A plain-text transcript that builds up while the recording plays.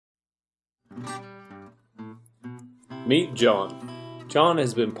Meet John. John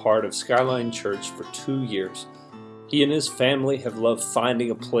has been part of Skyline Church for 2 years. He and his family have loved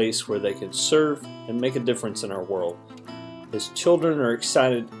finding a place where they can serve and make a difference in our world. His children are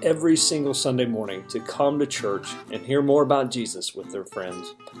excited every single Sunday morning to come to church and hear more about Jesus with their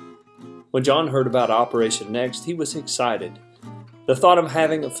friends. When John heard about Operation Next, he was excited. The thought of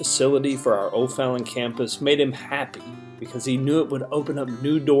having a facility for our O'Fallon campus made him happy because he knew it would open up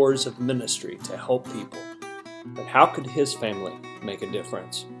new doors of ministry to help people. But how could his family make a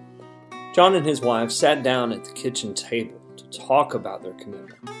difference? John and his wife sat down at the kitchen table to talk about their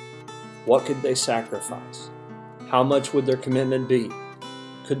commitment. What could they sacrifice? How much would their commitment be?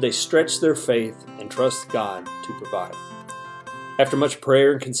 Could they stretch their faith and trust God to provide? After much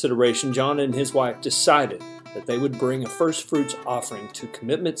prayer and consideration, John and his wife decided that they would bring a first fruits offering to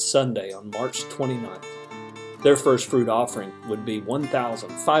Commitment Sunday on March 29th. Their first fruit offering would be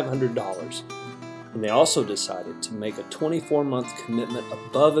 $1,500. And they also decided to make a 24-month commitment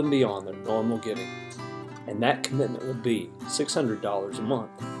above and beyond their normal giving. And that commitment would be $600 a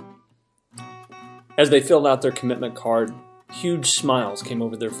month. As they filled out their commitment card, huge smiles came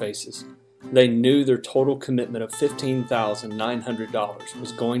over their faces. They knew their total commitment of $15,900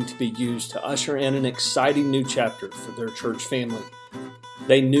 was going to be used to usher in an exciting new chapter for their church family.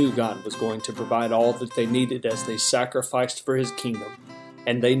 They knew God was going to provide all that they needed as they sacrificed for His kingdom.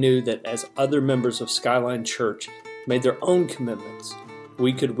 And they knew that as other members of Skyline Church made their own commitments,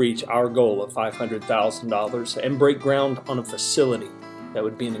 we could reach our goal of $500,000 and break ground on a facility that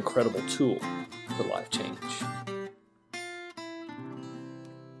would be an incredible tool for life change.